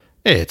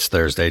Hey, it's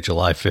Thursday,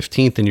 July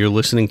 15th, and you're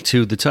listening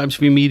to the Times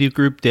View Media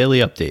Group Daily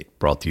Update,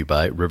 brought to you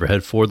by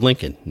Riverhead Ford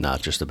Lincoln.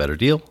 Not just a better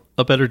deal,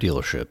 a better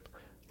dealership.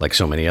 Like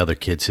so many other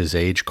kids his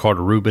age,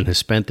 Carter Rubin has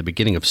spent the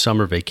beginning of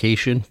summer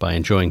vacation by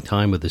enjoying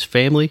time with his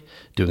family,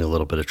 doing a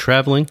little bit of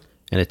traveling,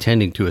 and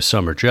attending to a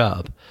summer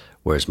job.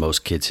 Whereas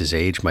most kids his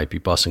age might be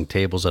bussing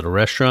tables at a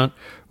restaurant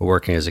or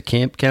working as a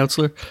camp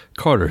counselor,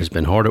 Carter has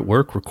been hard at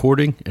work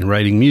recording and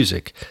writing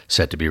music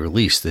set to be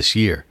released this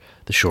year.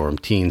 The Shoreham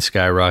teen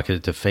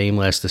skyrocketed to fame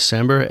last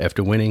December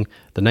after winning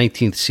the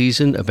 19th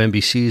season of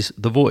NBC's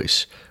The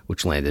Voice,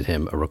 which landed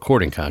him a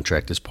recording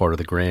contract as part of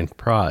the grand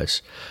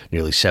prize.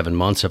 Nearly 7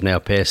 months have now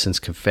passed since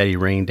confetti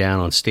rained down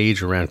on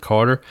stage around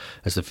Carter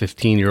as the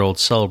 15-year-old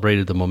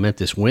celebrated the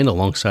momentous win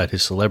alongside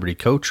his celebrity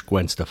coach,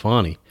 Gwen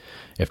Stefani.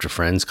 After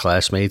friends,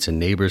 classmates, and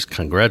neighbors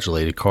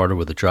congratulated Carter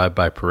with a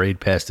drive-by parade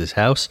past his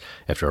house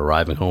after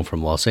arriving home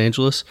from Los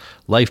Angeles,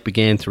 life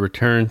began to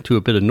return to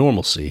a bit of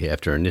normalcy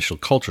after initial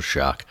culture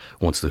shock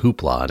once the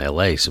hoopla in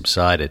L.A.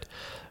 subsided.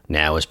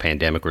 Now, as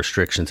pandemic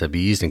restrictions have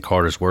eased and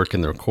Carter's work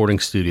in the recording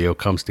studio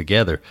comes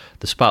together,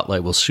 the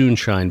spotlight will soon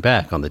shine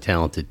back on the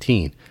talented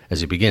teen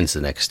as he begins the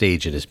next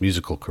stage in his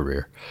musical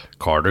career.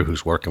 Carter,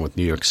 who's working with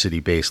New York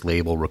City-based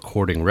label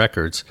Recording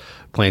Records,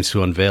 plans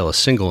to unveil a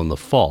single in the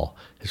fall,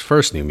 his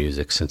first new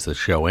music since the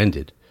show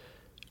ended.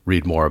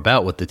 Read more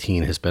about what the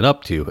teen has been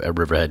up to at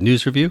Riverhead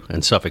News Review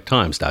and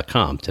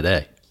SuffolkTimes.com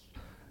today.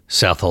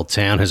 Southold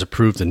Town has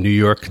approved a New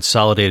York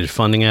Consolidated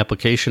Funding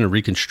application to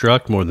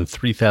reconstruct more than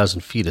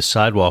 3,000 feet of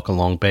sidewalk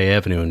along Bay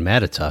Avenue in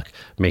Mattituck,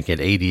 making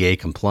it ADA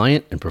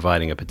compliant and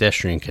providing a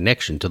pedestrian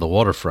connection to the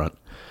waterfront.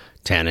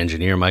 Town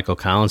engineer Michael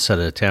Collins said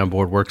at a town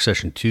board work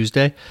session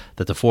Tuesday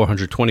that the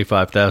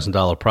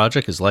 $425,000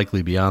 project is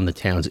likely beyond the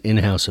town's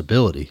in-house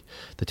ability.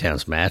 The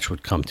town's match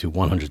would come to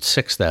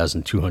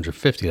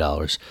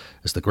 $106,250,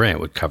 as the grant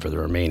would cover the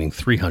remaining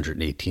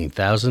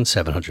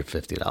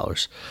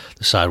 $318,750.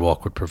 The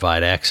sidewalk would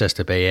provide access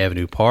to Bay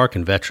Avenue Park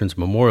and Veterans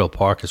Memorial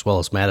Park, as well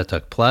as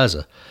Mattituck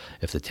Plaza.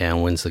 If the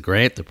town wins the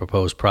grant, the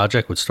proposed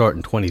project would start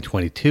in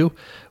 2022,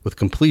 with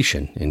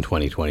completion in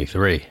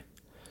 2023.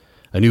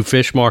 A new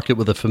fish market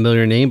with a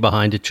familiar name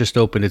behind it just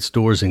opened its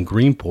doors in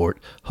Greenport.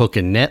 Hook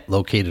and Net,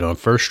 located on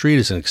First Street,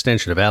 is an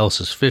extension of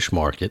Alice's Fish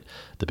Market.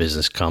 The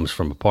business comes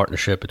from a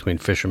partnership between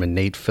fisherman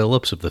Nate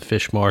Phillips of the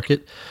Fish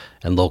Market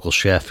and local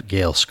chef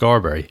Gail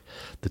Scarberry.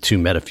 The two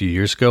met a few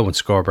years ago when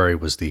Scarberry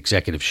was the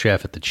executive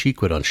chef at the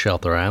Cheekwood on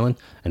Shelter Island,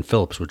 and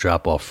Phillips would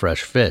drop off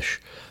fresh fish.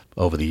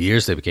 Over the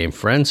years, they became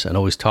friends and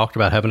always talked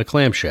about having a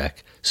clam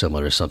shack,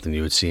 similar to something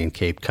you would see in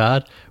Cape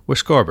Cod, where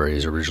Scarberry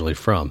is originally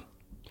from.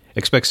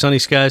 Expect sunny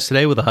skies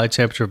today with a high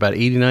temperature of about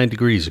 89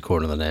 degrees,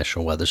 according to the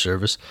National Weather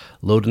Service.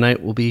 Low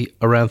tonight will be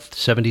around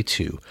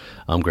 72.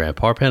 I'm Grant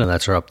Parpan, and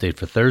that's our update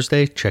for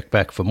Thursday. Check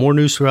back for more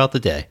news throughout the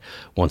day.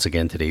 Once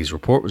again, today's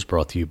report was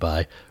brought to you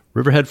by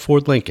Riverhead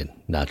Ford Lincoln.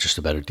 Not just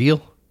a better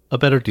deal, a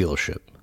better dealership.